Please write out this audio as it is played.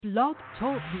Blog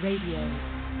Talk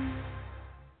Radio.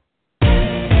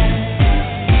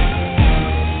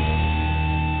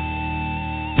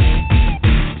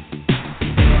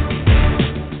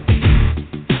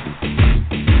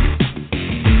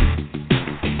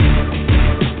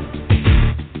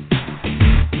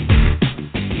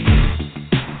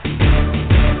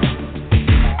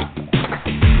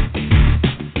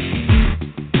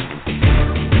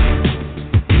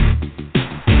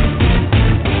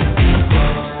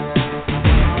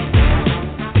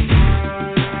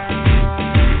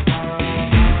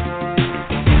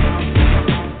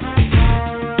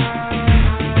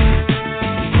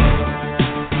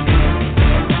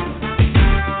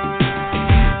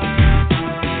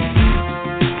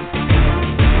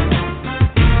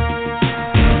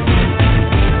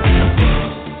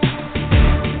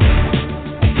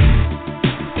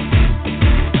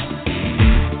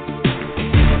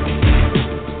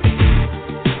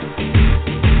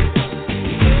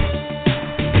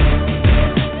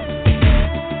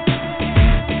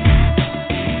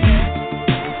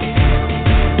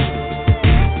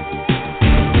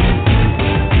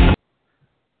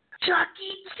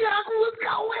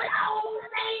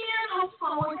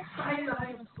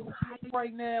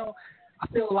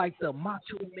 Like the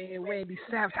Macho Man Randy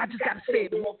Savage. I just gotta say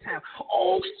it one more time.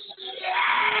 Oh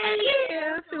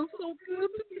yeah, it feels so good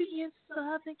to be in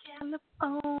Southern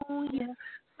California,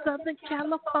 Southern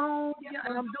California.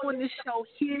 And I'm doing this show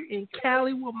here in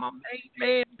Cali with my main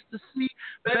man, Mr. C,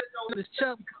 better known as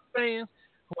Chuck fans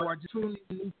who are just really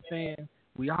new fans.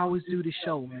 We always do the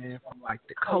show, man, from like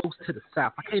the coast to the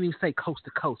south. I can't even say coast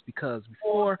to coast because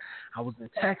before I was in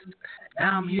Texas,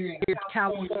 now I'm here in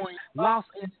California, Los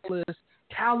Angeles,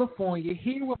 California,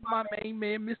 here with my main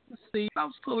man, Mr. C.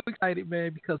 I'm so excited,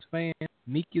 man, because Nique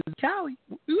is in Cali.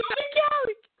 We're in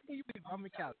Cali. I'm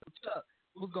in Cali. Chuck,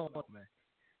 what's going on,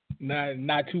 man?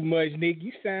 Not too much, Nick.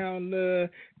 You sound.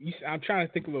 I'm trying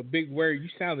to think of a big word. You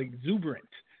sound exuberant.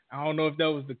 I don't know if that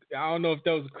was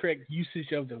the correct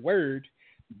usage of the word,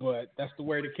 but that's the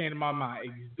word that came to my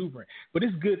mind, exuberant. But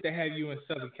it's good to have you in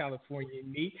Southern California,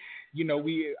 Nique. You know,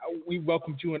 we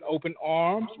welcomed you in open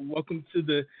arms. Welcome to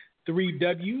the 3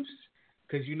 W's,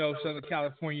 because you know Southern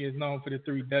California is known for the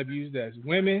 3 W's. That's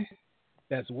women,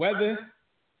 that's weather,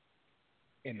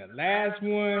 and the last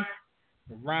one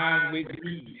rhymes with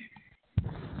weed.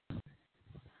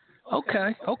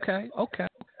 Okay.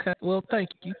 Well, thank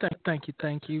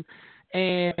you.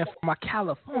 And for my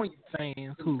California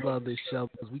fans who love this show,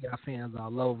 because we got fans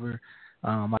all over,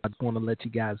 I just want to let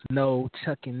you guys know,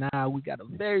 Chuck and I, we got a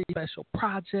very special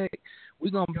project.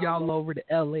 We're going to be all over the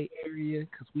LA area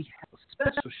because we have a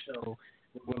special show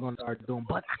that we're going to start doing.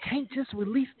 But I can't just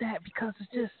release that because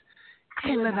I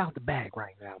can't let it out the bag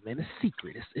right now, man. It's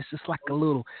secret. It's just like a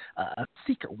little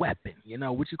secret weapon, you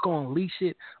know. We're just going to unleash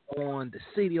it on the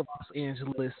city of Los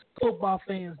Angeles. Football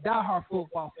fans, diehard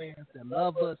football fans that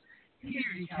love us here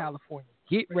in California.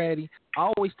 Get ready.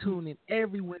 Always tune in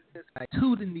every Wednesday night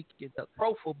to the Nique, the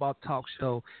Pro Football Talk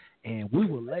Show, and we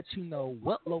will let you know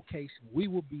what location we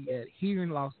will be at here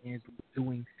in Los Angeles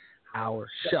doing our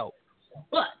show.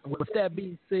 But with that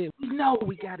being said, we know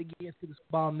we got to get into the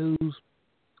football news.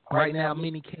 Right now,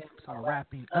 mini camps are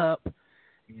wrapping up,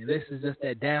 and this is just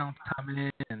that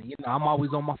downtime. And you know, I'm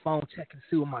always on my phone checking to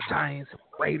see what my Giants and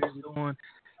Raiders are doing.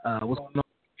 What's going on?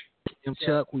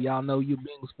 Chuck, we all know you're a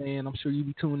Bengals fan. I'm sure you'll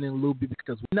be tuning in a little bit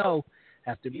because we know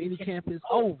after minicamp is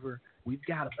over, we've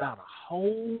got about a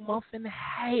whole month and a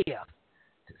half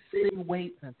to sit and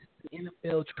wait until the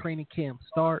NFL training camp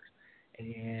starts.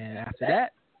 And after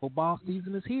that, football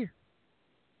season is here.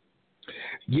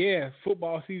 Yeah,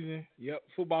 football season. Yep,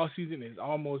 football season is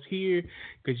almost here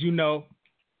because you know,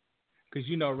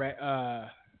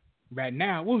 right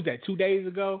now, what was that? 2 days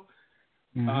ago,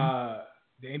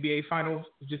 the NBA Finals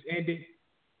just ended.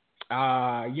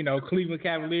 You know, Cleveland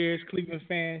Cavaliers, Cleveland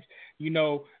fans, you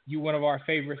know, you one of our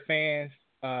favorite fans.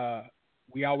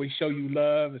 We always show you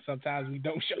love, and sometimes we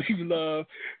don't show you love,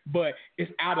 but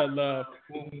it's out of love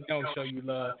when we don't show you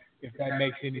love, if that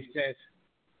makes any sense.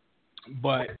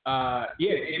 But, yeah, the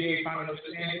NBA Finals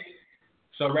just ended.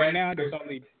 So right now, there's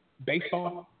only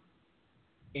baseball,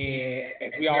 and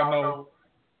as we all know,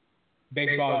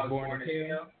 baseball is boring as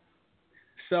hell.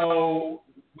 So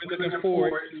we're looking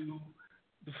forward to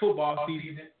the football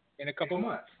season in a couple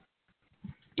months.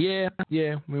 Yeah. I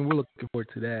mean, we're looking forward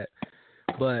to that.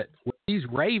 But what these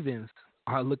Ravens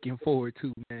are looking forward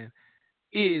to, man,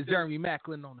 is Jeremy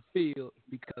Maclin on the field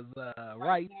because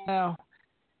right now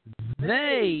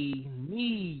they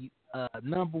need a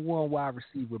number one wide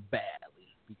receiver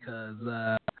badly because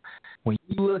when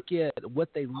you look at what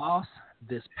they lost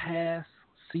this past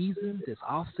season, this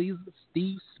offseason,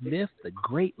 Steve Smith, the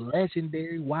great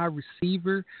legendary wide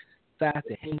receiver, decided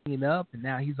to hanging up, and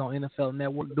now he's on NFL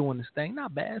Network doing this thing.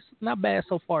 Not bad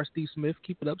so far, Steve Smith.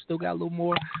 Keep it up. Still got a little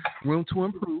more room to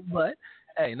improve, but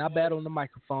hey, not bad on the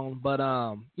microphone. But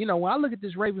when I look at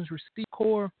this Ravens receiver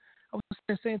core, I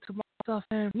was saying to myself,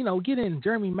 man, getting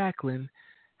Jeremy Maclin,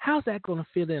 how's that going to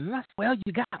fit in? And I said, well,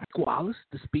 you got Wallace,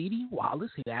 the speedy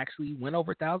Wallace. He actually went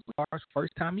over 1,000 yards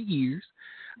first time in years.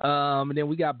 And then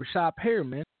we got Brashad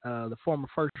Perriman, the former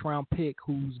first-round pick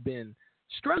who's been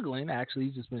struggling. Actually,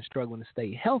 he's just been struggling to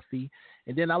stay healthy.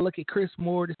 And then I look at Chris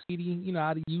Moore, the speedy,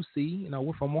 out of UC.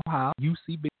 We're from Ohio,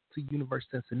 UC, Big C,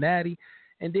 University of Cincinnati.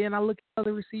 And then I look at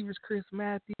other receivers, Chris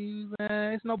Matthews.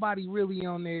 There's nobody really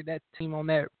on there, that team on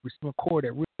that receiver core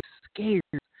that really scares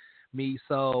me.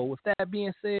 So with that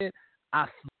being said, I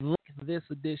like this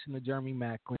addition of Jeremy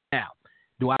Maclin. Now,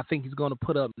 do I think he's going to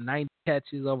put up 90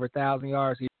 catches over 1,000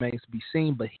 yards? It remains to be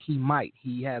seen, but he might.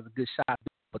 He has a good shot.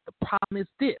 But the problem is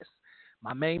this.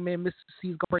 My main man, Mr. C,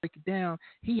 is going to break it down.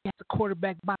 He has a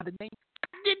quarterback by the name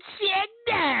Captain Check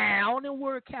Down. And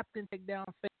we're Captain Check Down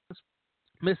fans.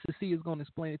 Mr. C is going to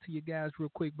explain it to you guys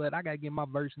real quick, but I got to get my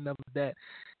version of that.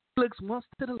 He looks once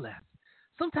to the left.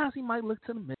 Sometimes he might look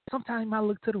to the middle. Sometimes he might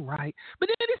look to the right. But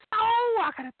then it's,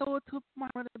 I got to throw it to my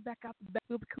running back out the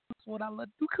backfield because that's what I love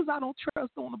to do, because I don't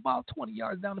trust throwing the ball 20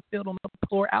 yards down the field on the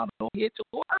floor, out of the hit to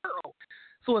world.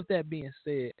 So with that being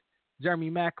said,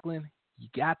 Jeremy Maclin, you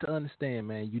got to understand,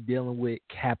 man, you're dealing with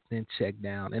Captain Check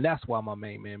Down. And that's why my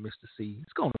main man, Mr. C,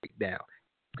 is going to break down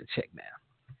the check down.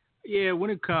 Yeah, when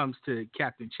it comes to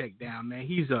Captain Check Down, man,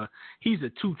 he's a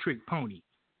two-trick pony.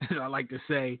 As I like to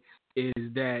say, is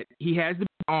that he has the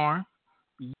arm.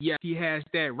 Yes, he has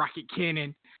that rocket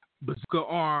cannon bazooka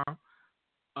arm.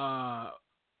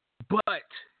 But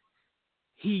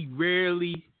he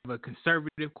rarely have a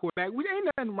conservative quarterback. There ain't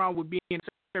nothing wrong with being a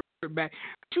conservative quarterback.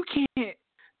 But you can't.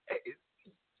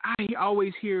 I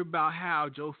always hear about how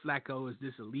Joe Flacco is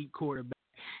this elite quarterback.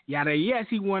 Yes,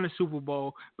 he won a Super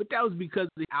Bowl, but that was because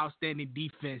of the outstanding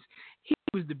defense. He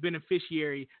was the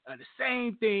beneficiary of the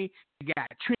same thing that got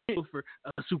Trent Dilfer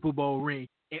a Super Bowl ring.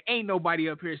 And ain't nobody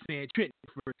up here saying Trent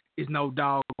Dilfer is no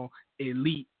doggone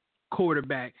elite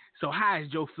quarterback. So how is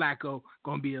Joe Flacco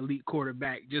going to be an elite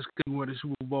quarterback just because he won a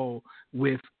Super Bowl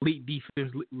with elite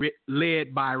defense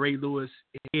led by Ray Lewis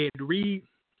and Ed Reed?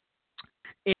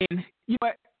 And you know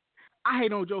what? I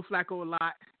hate on Joe Flacco a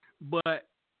lot, but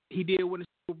he did win a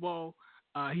Super Bowl.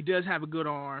 He does have a good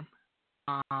arm.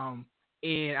 And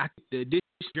I think the addition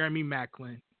of Jeremy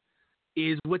Maclin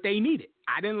is what they needed.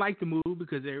 I didn't like the move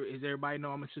because, as everybody know,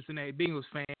 I'm a Cincinnati Bengals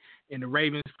fan, and the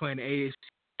Ravens playing the AFC.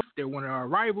 They're one of our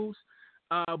rivals.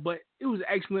 But it was an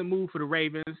excellent move for the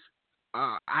Ravens.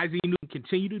 Isaiah Newton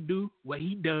continue to do what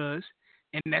he does,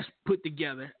 and that's put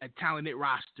together a talented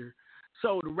roster.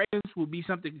 So the Ravens will be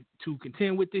something to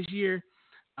contend with this year.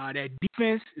 That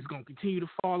defense is going to continue to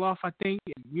fall off, I think.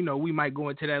 And, we might go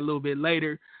into that a little bit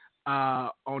later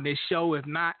on this show. If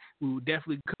not, we will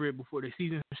definitely cover it before the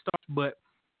season starts. But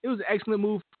it was an excellent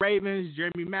move for Ravens.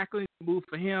 Jeremy Maclin, move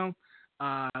for him.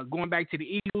 Going back to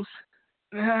the Eagles,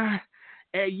 I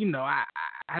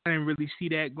didn't really see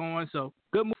that going. So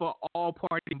good move for all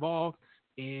parties involved.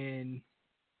 And,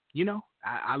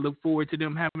 I look forward to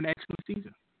them having an excellent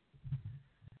season.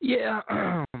 Yeah,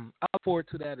 I look forward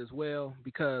to that as well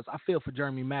because I feel for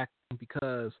Jeremy Maclin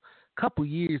because a couple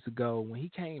years ago when he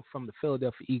came from the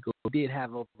Philadelphia Eagles, he did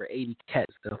have over 80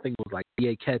 catches. I think it was like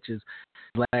 88 catches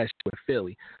last year with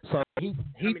Philly. So he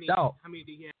thought. How many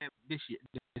did he have this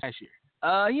last year?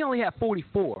 He only had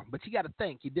 44, but you got to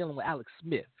think you're dealing with Alex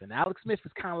Smith, and Alex Smith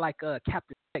is kind of like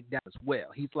Captain Check Down as well.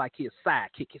 He's like his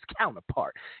sidekick, his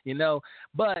counterpart,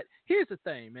 But here's the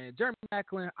thing, man. Jeremy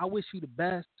Maclin, I wish you the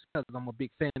best because I'm a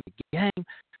big fan of the game.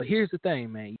 But here's the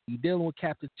thing, man. You're dealing with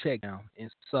Captain Check Down,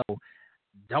 and so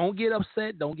don't get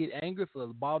upset, don't get angry if the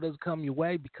ball doesn't come your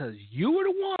way because you were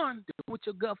the one with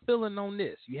your gut feeling on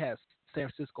this. You have San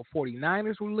Francisco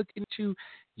 49ers were looking at you.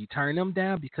 You turned them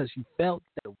down because you felt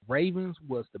that the Ravens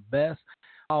was the best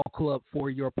ball club for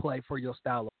your play, for your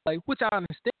style of play, which I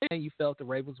understand. You felt the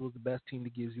Ravens was the best team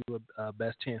that gives you a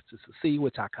best chance to succeed,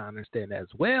 which I kind of understand as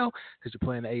well because you're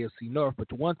playing the AFC North. But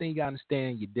the one thing you got to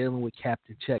understand, you're dealing with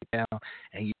Captain Check Down,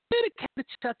 and you did it Captain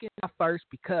Chuck in first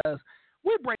because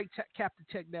we break Captain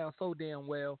Check Down so damn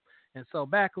well. And so,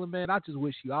 Maclin, man, I just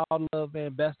wish you all love,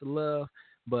 man, best of love.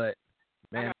 But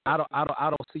man, I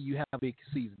don't see you have a big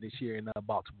season this year in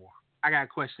Baltimore. I got a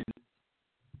question.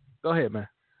 Go ahead, man.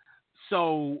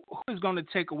 So, who's going to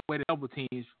take away the double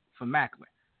teams from Maclin?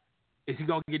 Is he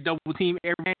going to get double teamed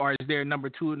every game, or is there a number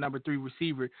 2 or number 3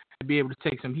 receiver to be able to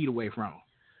take some heat away from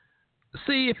him?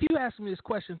 See, if you asked me this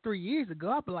question 3 years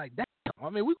ago, I'd be like, damn. I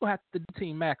mean, we're going to have to do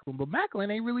Team Maclin, but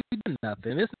Maclin ain't really doing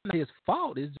nothing. It's not his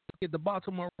fault. It's just get the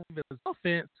Baltimore Ravens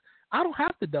offense. I don't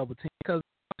have to double team because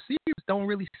receivers don't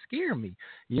really scare me.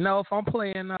 You know, if I'm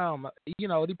playing,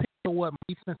 depending on what my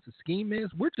defensive scheme is,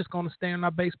 we're just going to stay on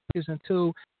our base position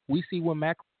until we see what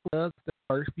Maclin does the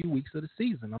first few weeks of the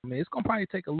season. I mean, it's going to probably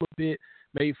take a little bit,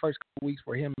 maybe first couple weeks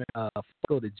for him to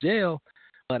go to jail,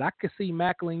 but I could see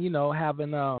Maclin,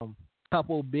 having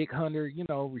couple big 100,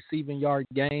 receiving yard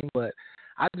game, but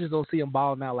I just don't see him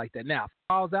balling out like that. Now, if he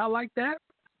balls out like that,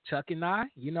 Chuck and I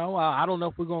don't know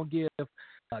if we're going to give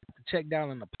the check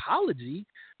down an apology,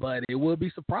 but it would be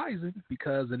surprising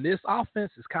because in this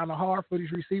offense, it's kind of hard for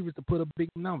these receivers to put a big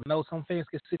number. I know some fans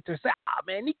can sit there and say,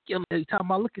 man, you're talking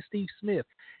about, look at Steve Smith.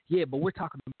 Yeah, but we're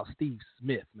talking about Steve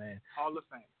Smith, man.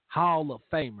 Hall of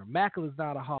Famer. Macklin's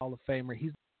not a Hall of Famer.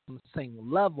 He's on the same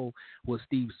level with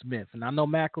Steve Smith. And I know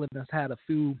Maclin has had a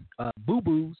few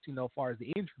boo-boos, as far as the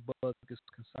injury bug is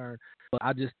concerned. But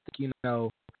I just think,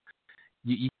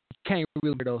 you can't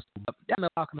really hear those two. But I'm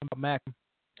not talking about Maclin.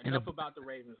 Enough about the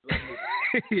Ravens.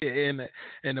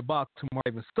 and the Baltimore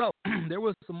Ravens. So there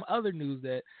was some other news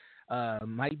that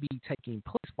might be taking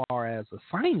place as far as a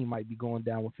signing might be going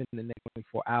down within the next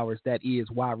 24 hours. That is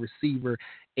wide receiver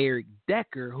Eric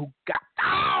Decker, who got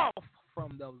off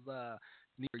from those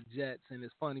New York Jets. And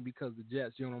it's funny because the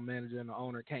Jets general manager and the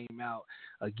owner came out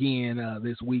again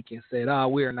this week and said,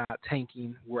 we're not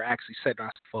tanking. We're actually setting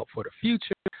ourselves up for the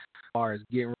future as far as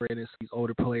getting rid of these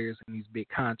older players and these big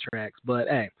contracts. But,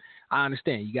 hey, I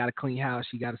understand. You got to clean house.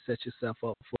 You got to set yourself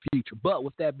up for the future. But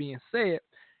with that being said,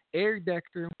 Eric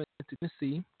Decker went to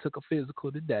Tennessee, took a physical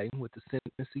today with the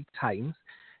Tennessee Titans.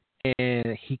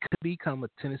 And he could become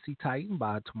a Tennessee Titan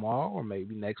by tomorrow or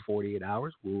maybe next 48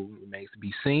 hours. Remains to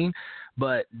be seen.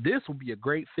 But this will be a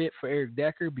great fit for Eric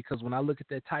Decker because when I look at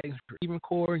that Titans receiving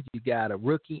core, you got a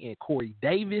rookie in Corey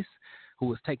Davis, who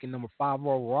was taken number 5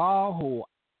 overall, who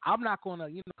I'm not going to,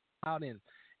 come out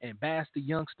and bash the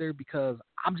youngster because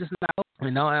I'm just not,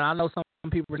 and I know some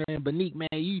people are saying, but Nique, man,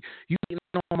 you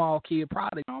normal kid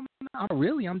product. Not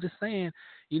really. I'm just saying,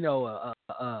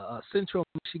 a Central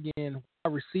Michigan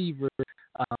receiver,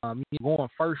 going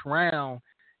first round,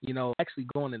 actually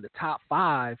going in the top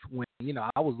 5 when,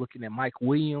 I was looking at Mike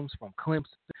Williams from Clemson,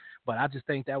 but I just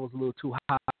think that was a little too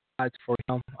high for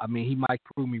him. I mean, he might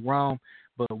prove me wrong,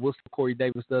 but we'll see what Corey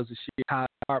Davis does this year. High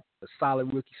Sharp, a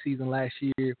solid rookie season last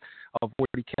year of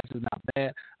 40 catches, is not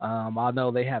bad. I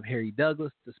know they have Harry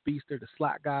Douglas, the speedster, the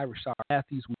slot guy, Rashard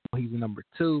Matthews. We know he's the number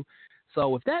 2. So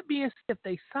with that being said, if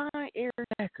they sign Eric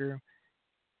Decker,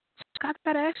 I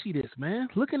got to ask you this, man.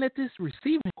 Looking at this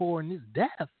receiving core and this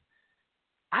depth,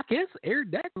 I guess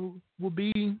Eric Decker will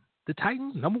be the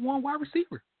Titans' number 1 wide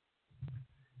receiver.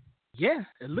 Yeah,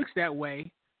 it looks that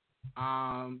way.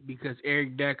 Because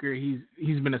Eric Decker,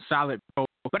 he's been a solid pro.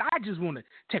 But I just want to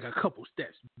take a couple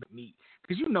steps beneath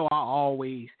because I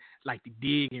always like to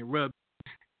dig and rub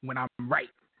when I'm right.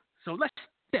 So let's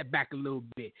step back a little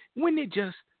bit. When it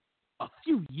just a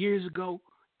few years ago,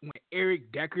 when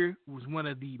Eric Decker was one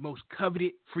of the most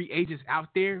coveted free agents out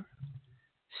there,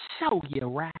 so you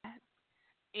right.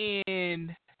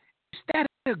 And instead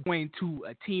of going to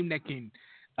a team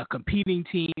a competing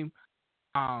team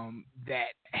that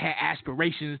had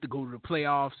aspirations to go to the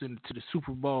playoffs and to the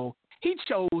Super Bowl, he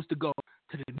chose to go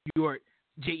to the New York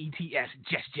Jets.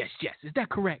 Is that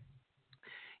correct?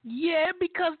 Yeah,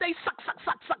 because they suck.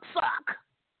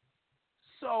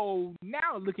 So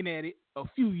now looking at it a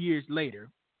few years later,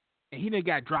 and he done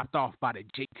got dropped off by the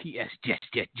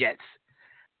Jets.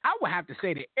 I would have to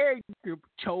say that Eric Decker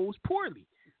chose poorly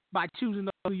by choosing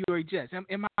the New York Jets.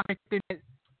 Am I thinking that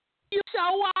you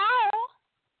so wild?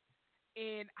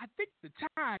 And I think the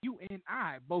time you and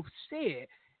I both said,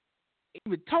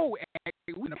 even told Eric,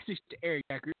 we messaged to Eric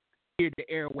Decker via the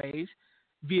airwaves,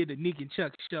 via the Nique and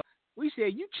Chuck show. We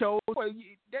said you chose.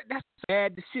 That's a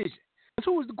bad decision.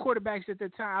 Who was the quarterbacks at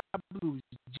that time? I believe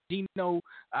it was Gino.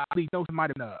 I believe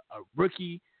somebody a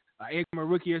rookie, a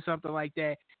rookie or something like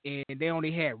that. And they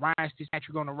only had Ryan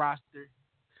Fitzpatrick on the roster.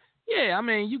 Yeah, I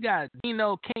mean, you got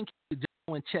Gino, Ken,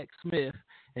 and Chuck Smith,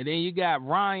 and then you got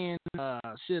Ryan.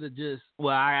 Should have just.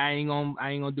 Well, I ain't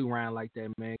gonna do Ryan like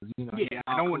that, man. Yeah,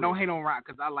 I don't hate on Ryan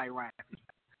because I like Ryan.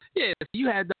 Yeah, you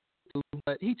had those two,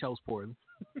 but he chose poorly.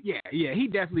 Yeah, he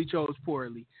definitely chose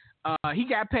poorly. He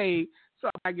got paid. So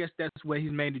I guess that's what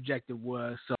his main objective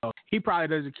was. So he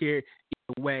probably doesn't care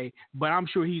either way. But I'm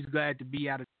sure he's glad to be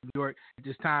out of New York at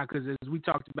this time because as we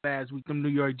talked about last week, the New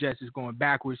York Jets is going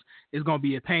backwards. It's going to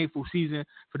be a painful season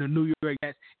for the New York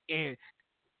Jets. And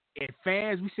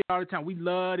fans, we say all the time, we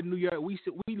love the New York. We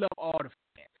love all the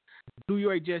fans. New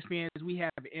York Jets fans, we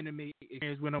have an intimate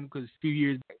experience with them because a few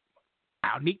years back,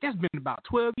 wow, Nique, that's been about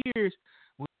 12 years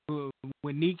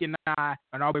when Nique and I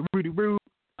and our boy Rudy Rude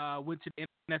went to the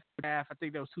NFL draft. I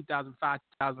think that was 2005,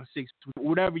 2006,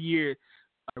 whatever year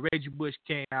Reggie Bush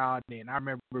came out. And I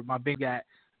remember my big guy,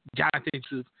 Jonathan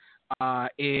Truth,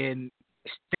 and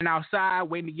standing outside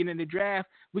waiting to get in the draft.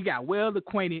 We got well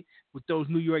acquainted with those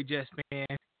New York Jets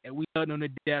fans, and we loved them to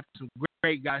death. Some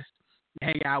great guys to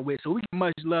hang out with. So we got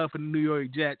much love for the New York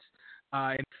Jets.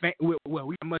 We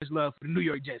got much love for the New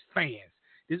York Jets fans.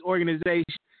 This organization,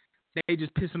 they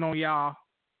just pissing on y'all,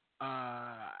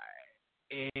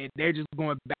 and they're just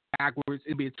going backwards.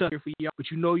 It'll be a tough year for y'all, but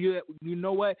you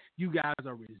know what? You guys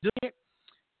are resilient.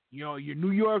 You know, you're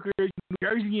New Yorkers, New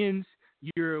Jerseyans,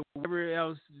 you're whatever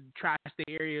else tri-state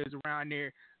areas around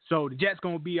there. So the Jets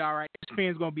gonna be all right. The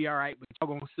fans gonna be all right, but y'all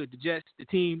gonna suck. The Jets, the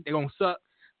team, they're gonna suck.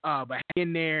 But hang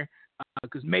in there,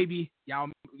 because maybe y'all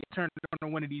turn it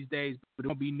on one of these days, but it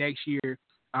won't be next year.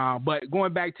 But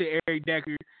going back to Eric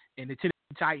Decker and the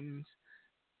Tennessee Titans,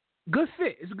 good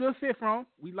fit. It's a good fit for him.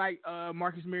 We like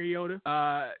Marcus Mariota.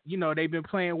 You know, they've been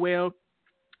playing well.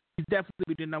 He's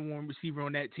definitely the number one receiver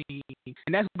on that team,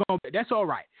 and that's all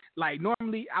right. Like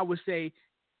normally, I would say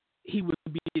he would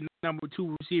be the number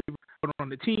two receiver, but on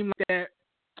the team like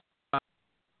that,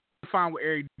 fine with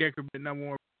Eric Decker being the number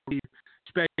one receiver,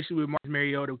 especially with Marcus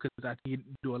Mariota, because I think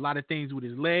he do a lot of things with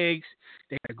his legs.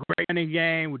 They got a great running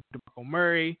game with DeMarco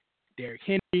Murray, Derrick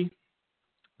Henry.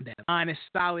 That line is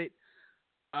solid.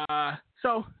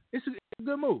 So it's a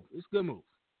good move. It's a good move.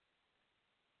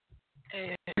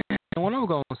 And what I'm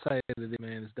going to say to this,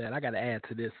 man, is that I got to add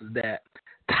to this is that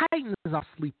Titans is our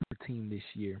sleeper team this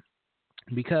year,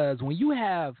 because when you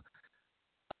have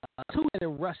two that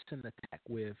rush in attack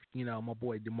with, you know, my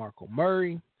boy DeMarco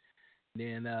Murray,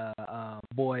 then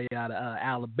boy out of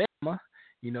Alabama,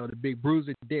 you know, the big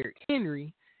bruiser Derrick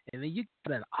Henry, and then you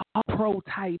got an all-pro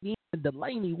tight end,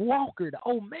 Delaney Walker, the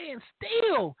old man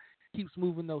still keeps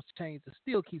moving those chains and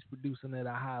still keeps producing at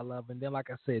a high level. And then, like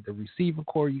I said, the receiving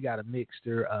core, you got a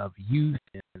mixture of youth.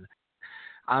 And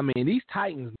I mean, these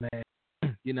Titans, man,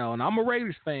 you know, and I'm a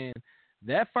Raiders fan.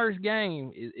 That first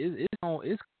game it's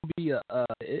gonna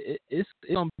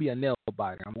be a nail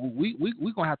biter. I mean,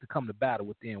 we gonna have to come to battle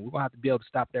with them. We're gonna have to be able to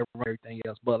stop that from everything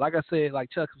else. But like I said, like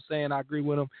Chuck was saying, I agree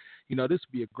with him. You know, this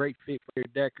would be a great fit for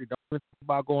Eric Decker. Don't even think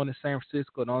about going to San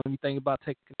Francisco. Don't even think about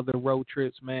taking other road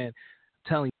trips, man.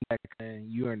 Telling you, man,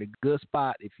 you're in a good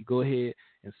spot if you go ahead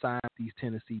and sign these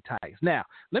Tennessee Titans. Now,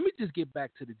 let me just get back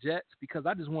to the Jets, because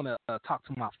I just want to talk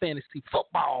to my fantasy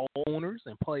football owners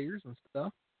and players and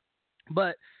stuff.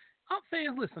 But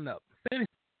fans, listen up. Fantasy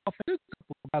football fans,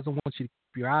 I want you to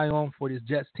keep your eye on for this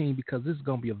Jets team, because this is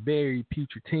going to be a very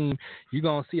future team. You're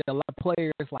going to see a lot of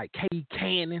players like Cade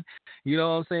Cannon. You know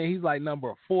what I'm saying? He's like number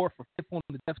 4th or 5th on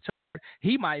the depth chart.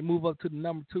 He might move up to the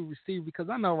number 2 receiver, because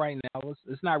I know right now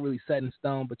it's not really set in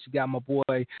stone, but you got my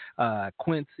boy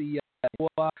Quincy,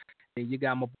 and you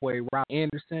got my boy Rob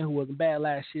Anderson, who wasn't bad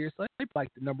last year. So they like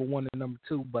the number 1 and number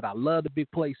 2. But I love the big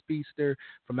play speedster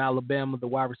from Alabama, the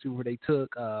wide receiver they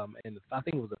took. And I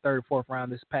think it was the 3rd or 4th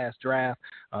round this past draft.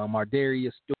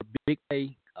 Ardarius Stewart, big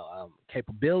play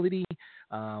capability.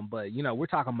 But, you know, we're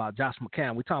talking about Josh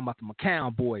McCown. We're talking about the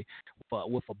McCown boy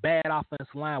with a bad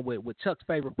offensive line with Chuck's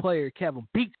favorite player, Kevin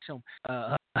Beachum,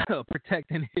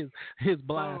 protecting his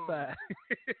blind side.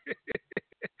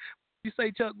 You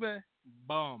say, Chuck, man?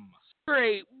 Bum.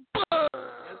 Straight bum.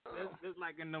 That's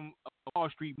like in them Wall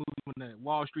Street movies when the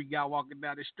Wall Street guy walking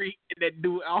down the street and that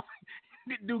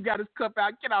dude got his cup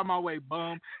out. Get out of my way,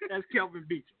 bum. That's Kelvin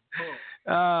Beachum.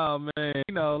 Oh, man.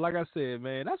 You know, like I said,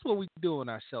 man, that's what we do on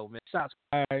our show, man. Shots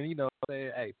fired, you know,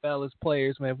 saying, hey, fellas,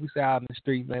 players, man, if we say out in the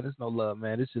street, man, there's no love,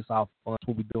 man. It's just all fun. That's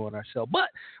what we do on our show. But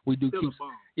we do keep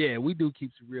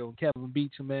it real. And Kevin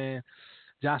Beachum, man,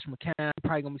 Josh McCown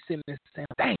probably going to be sitting there saying,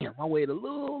 damn, I waited a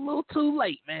little too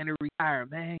late, man, to retire,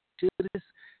 man. Should have just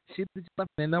left.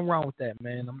 There's nothing wrong with that,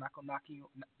 man. I'm not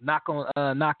going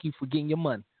to knock you for getting your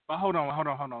money. But hold on,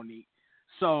 Nique.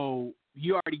 So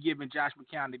you already given Josh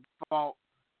McCown the default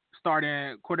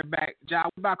starting quarterback job.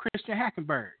 What about Christian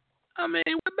Hackenberg? I mean,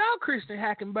 what about Christian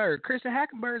Hackenberg? Christian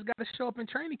Hackenberg's got to show up in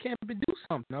training camp and do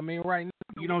something. I mean, right now.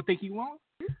 You don't think he won't?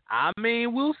 I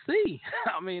mean, we'll see.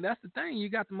 I mean, that's the thing. You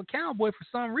got the McCown boy for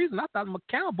some reason. I thought the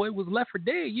McCown boy was left for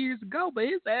dead years ago, but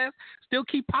his ass still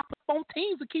keep popping up on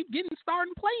teams and keep getting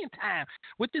starting playing time,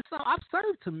 which is so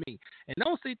absurd to me. And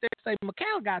don't sit there and say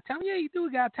McCown got talent. Yeah, you do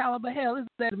got talent, but hell, his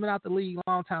dad has been out the league a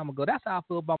long time ago. That's how I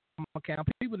feel about McCown.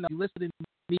 People know you listen to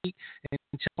me and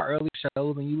our early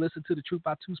shows, and you listen to the Truth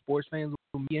by Two Sports Fans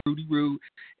with me and Rudy Rude.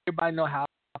 Everybody know how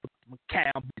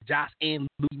McCown, Josh and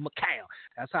Louis McCown.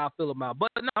 That's how I feel about it.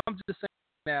 But no, I'm just saying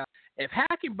now, if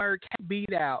Hackenberg can't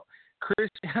beat out Josh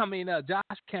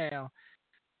McCown,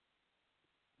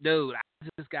 dude, I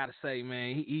just gotta say,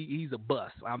 man, he's a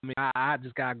bust. I mean, I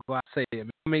just gotta go out and say it.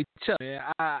 I mean, Chuck, man,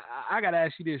 I gotta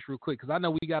ask you this real quick because I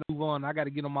know we gotta move on. I gotta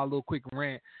get on my little quick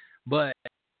rant, but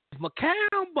if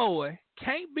McCown boy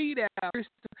can't beat out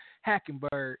Christian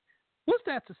Hackenberg, what's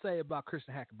that to say about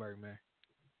Christian Hackenberg, man?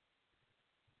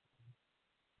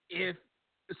 If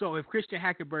Christian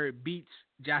Hackenberg beats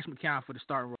Josh McCown for the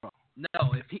starting role,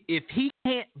 no. If he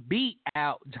can't beat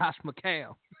out Josh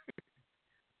McCown,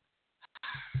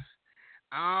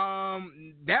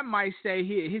 that might say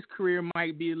his career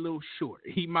might be a little short.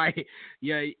 He might,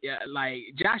 yeah, like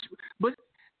Josh. But you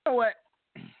know what?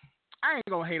 I ain't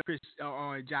gonna hate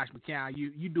on Josh McCown.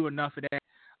 You do enough of that.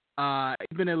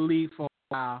 He's been in the league for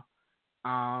a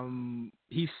while.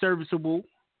 He's serviceable.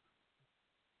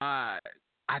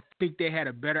 I think they had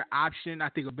a better option. I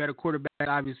think a better quarterback,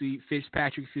 obviously,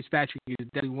 Fitzpatrick. Fitzpatrick has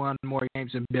definitely won more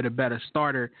games and been a better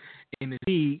starter in the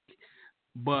league.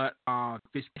 But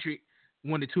Fitzpatrick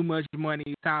wanted too much money.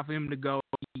 It's time for him to go.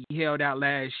 He held out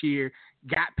last year,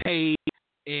 got paid,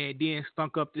 and then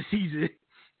stunk up the season.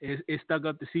 It stuck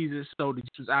up the season, so this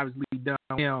was obviously done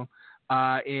on him.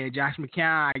 And Josh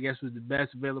McCown, I guess, was the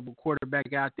best available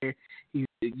quarterback out there. He's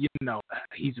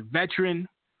a veteran.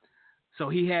 So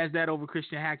he has that over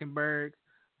Christian Hackenberg.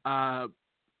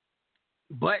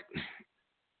 But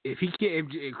if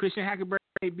Christian Hackenberg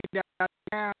can't beat that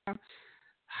down,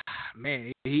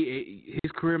 man,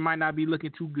 his career might not be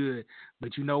looking too good.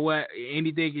 But you know what?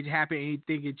 Anything can happen.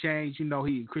 Anything can change.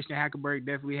 Christian Hackenberg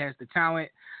definitely has the talent.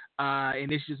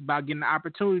 And it's just about getting the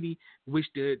opportunity, which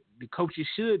the coaches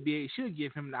should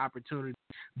give him the opportunity.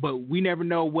 But we never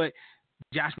know what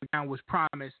Josh McCown was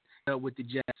promised with the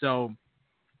Jets. So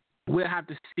we'll have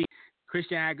to see.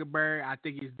 Christian Hackenberg, I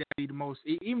think, is definitely the most.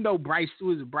 Even though Bryce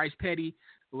Petty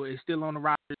is still on the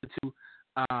roster too,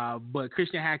 but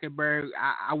Christian Hackenberg,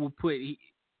 I will put.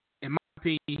 In my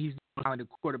opinion, he's the talented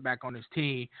quarterback on this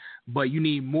team. But you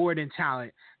need more than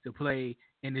talent to play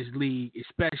in this league,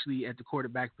 especially at the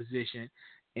quarterback position.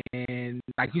 And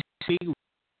like you see, we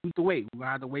have to wait. We're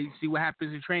gonna have to wait and see what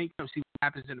happens in training camp, see what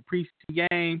happens in the preseason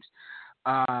games.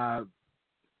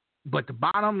 But the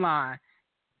bottom line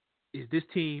is this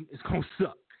team is going to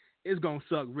suck. It's going to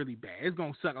suck really bad. It's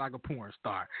going to suck like a porn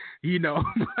star,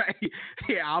 But,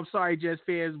 yeah, I'm sorry, Jets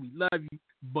fans. We love you,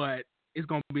 but it's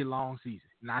going to be a long season.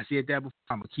 And I said that before.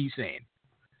 I'm going to keep saying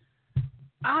it.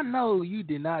 I know you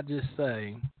did not just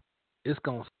say it's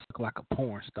going to suck like a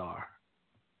porn star.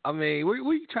 I mean, where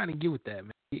you trying to get with that,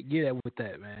 man? Get at with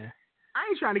that, man. I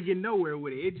ain't trying to get nowhere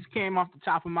with it. It just came off the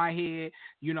top of my head.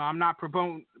 I'm not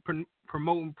promoting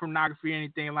pornography or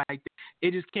anything like that.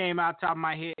 It just came out the top of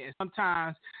my head. And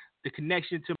sometimes the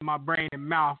connection to my brain and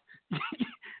mouth,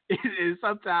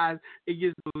 sometimes it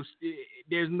gets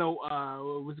there's no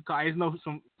what's it called?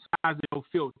 Sometimes there's no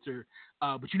filter.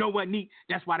 But you know what, Nique?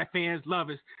 That's why the fans love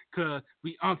us, because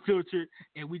we unfiltered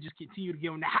and we just continue to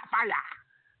give them the hot fire.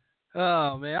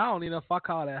 Oh, man, I don't even know if I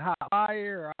call that hot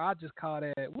fire or I just call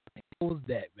that, what the hell was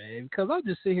that, man? Because I'm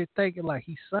just sitting here thinking like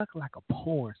he sucked like a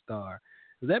porn star.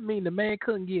 Does that mean the man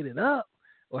couldn't get it up?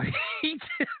 Or he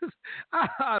just,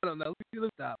 I don't know.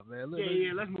 Let's stop, man.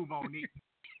 Let's move on, Nique.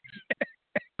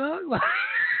 Like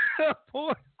a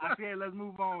porn star. I said let's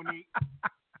move on, Nique.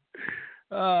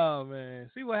 Oh, man.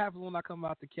 See what happens when I come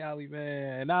out to Cali,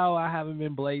 man. No, I haven't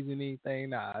been blazing anything.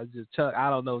 Nah, it's just Chuck. I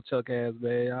don't know Chuck ass,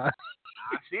 man.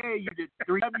 I said you did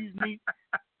 3 W's, Nique.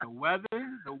 The weather,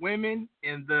 the women,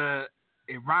 and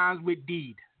it rhymes with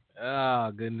deed.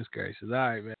 Oh, goodness gracious. All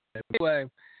right, man. Anyway,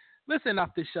 listen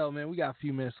off this show, man. We got a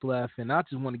few minutes left, and I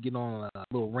just want to get on a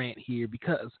little rant here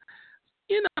because,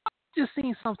 I just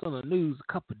seen something on the news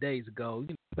a couple of days ago.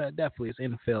 Definitely it's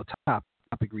NFL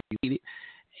topic related.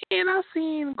 And I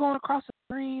seen going across the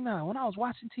screen when I was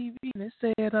watching TV, and it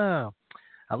said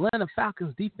Atlanta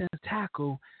Falcons defense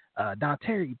tackle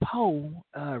Dontari Poe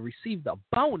received a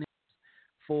bonus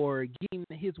for getting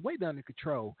his weight under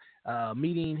control,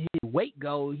 meeting his weight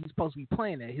goal he's supposed to be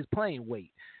playing at, his playing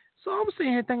weight. So I'm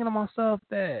sitting here thinking to myself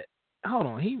that, hold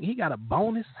on, he got a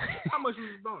bonus? How much was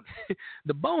his bonus?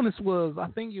 The bonus was, I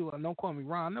think don't quote me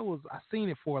wrong, I seen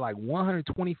it for like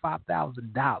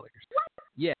 $125,000.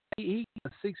 Yeah, he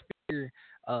got a 6-figure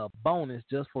bonus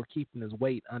just for keeping his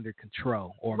weight under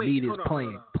control or meet his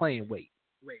playing weight.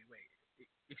 Wait.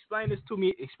 Explain this to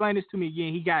me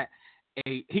again. He got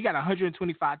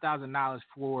 $125,000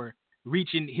 for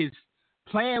reaching his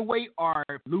playing weight or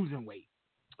losing weight.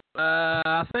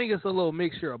 I think it's a little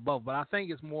mixture of both, but I think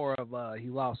it's more of he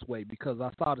lost weight because I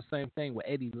saw the same thing with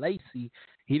Eddie Lacy.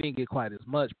 He didn't get quite as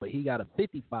much, but he got a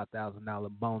 $55,000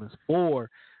 bonus for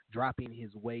dropping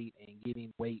his weight and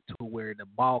getting weight to where the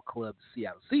ball club, the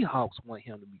Seattle Seahawks, want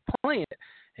him to be playing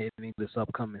heading this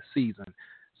upcoming season.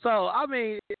 So, I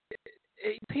mean,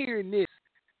 hearing this,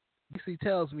 he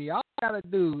tells me all I gotta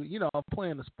do, I'm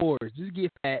playing the sports, just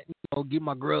get fat, get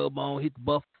my grub on, hit the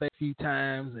buffet a few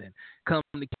times, and come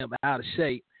to camp out of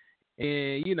shape.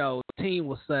 And the team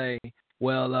will say,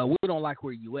 "Well, we don't like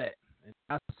where you at." And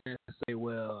I say,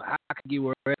 "Well, how I can get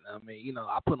where I'm at? I mean,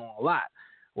 I put on a lot."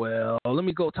 Well, let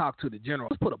me go talk to the general.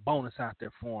 Let's put a bonus out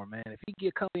there for him, man. If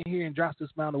he come in here and drops this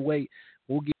amount of weight,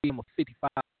 we'll give him a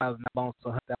 $55,000 bonus,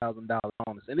 $100,000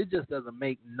 bonus. And it just doesn't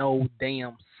make no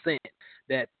damn sense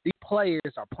that these players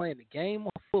are playing the game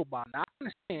of football. Now, I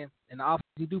understand, in the offense,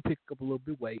 you do pick up a little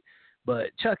bit of weight.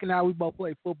 But Chuck and I, we both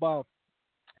play football.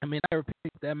 I mean, I never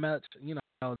picked that much,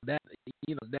 that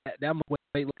much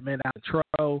weight, man, out of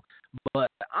control. But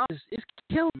it's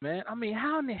killing, man. I mean,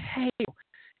 how in the hell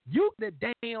you get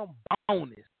a damn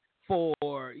bonus for,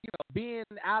 being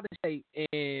out of shape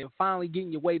and finally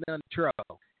getting your weight under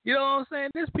control? You know what I'm saying?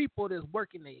 There's people that's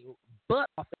working their butt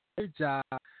off at their job.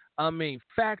 I mean,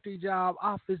 factory job,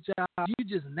 office job, you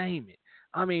just name it.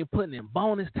 I mean, putting in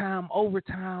bonus time,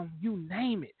 overtime, you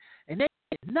name it. And they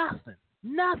get nothing.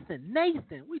 Nothing,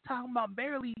 Nathan. We talking about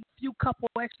barely a few couple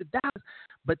extra dollars.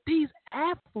 But these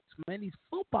athletes, man, these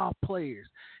football players,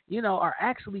 are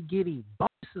actually getting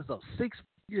bonuses of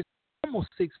almost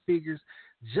six figures,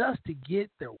 just to get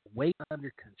their weight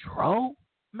under control.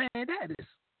 Man, that is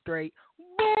straight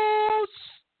bullshit.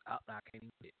 Oh, I can't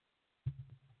even get it.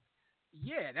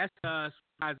 Yeah, that's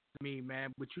surprising to me,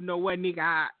 man. But you know what, Nick?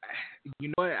 I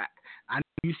know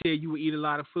you said you would eat a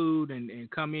lot of food and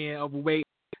come in overweight.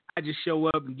 I just show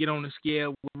up and get on the scale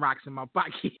with rocks in my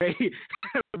pocket.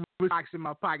 With rocks in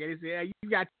my pocket. They say, "Hey, you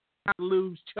got to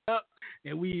lose, Chuck,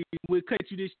 and we'll cut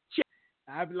you this check."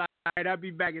 I'd be like, "All right, I'll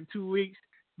be back in 2 weeks.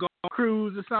 Go on a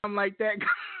cruise or something like that."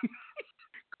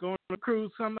 Go on a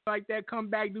cruise, something like that. Come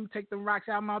back, take them rocks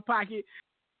out of my pocket.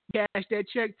 Cash that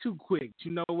check too quick.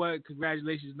 You know what?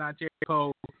 Congratulations, Nique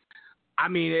Cole. I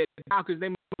mean, because they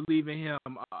must believe in him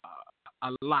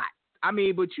a lot. I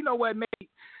mean, but you know what? Maybe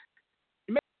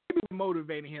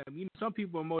motivating him. Some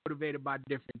people are motivated by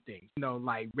different things.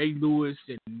 Like Ray Lewis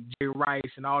and Jerry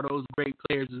Rice and all those great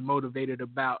players was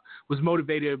motivated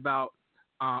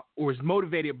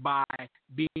by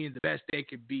being the best they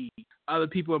could be. Other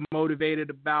people are motivated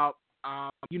about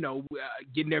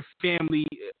getting their family,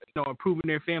 improving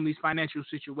their family's financial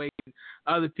situation.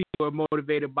 Other people are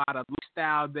motivated by the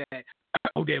lifestyle that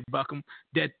Odell Beckham,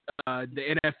 that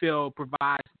the NFL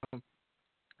provides them.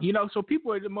 So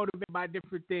people are motivated by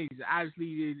different things.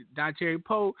 Obviously, Nique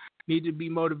Poe needs to be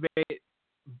motivated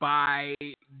by,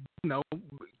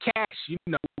 cash,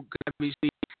 obviously,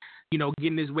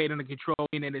 getting his weight under control,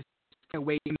 and his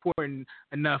weight important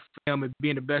enough for him, and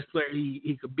being the best player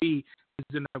he could be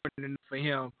is enough for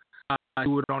him.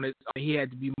 Do it on his own. He had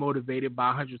to be motivated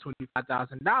by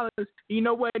 $125,000. You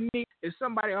know what, Nick? If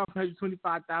somebody offers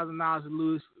 $125,000 to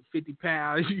lose 50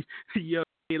 pounds,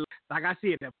 like I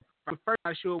said, first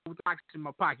I show up with the rocks in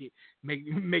my pocket, make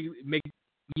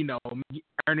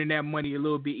earning that money a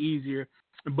little bit easier.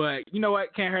 But you know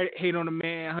what? Can't hate on the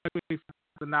man.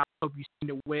 $125,000. Hope you seen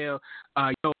it well.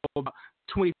 About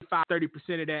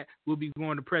 25-30% of that will be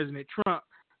going to President Trump.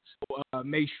 So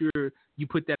make sure you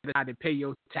put that aside and pay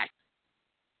your tax.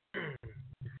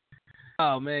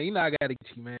 Oh man, I gotta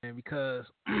get you, man, because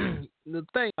the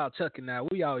thing about Chuck and I,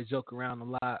 we always joke around a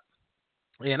lot.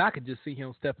 And I could just see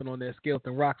him stepping on that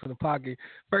skeleton rocks in the pocket.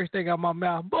 First thing out my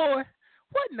mouth, "Boy,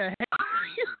 what in the hell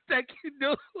you think you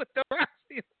do with the rocks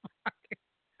in the pocket?"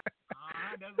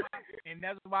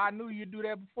 That's why I knew you'd do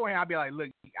that beforehand. I'd be like, "Look,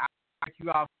 I knock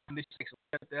you off from this shit."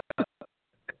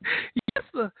 Yes,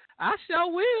 sir. I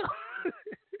sure will.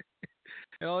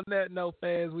 And on that note,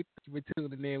 fans, we thank you for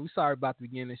tuning in. We're sorry about the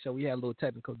beginning of the show. We had a little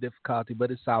technical difficulty, but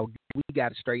it's all good. We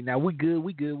got it straight now. We good.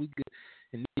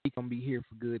 And Nique gonna be here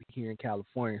for good here in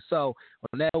California. So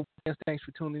on that note, thanks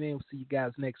for tuning in. We'll see you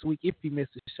guys next week. If you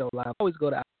missed the show live, always go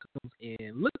to iTunes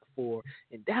and look for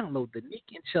and download the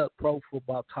Nique and Chuck Pro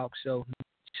Football Talk Show.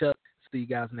 Chuck, see you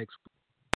guys next week.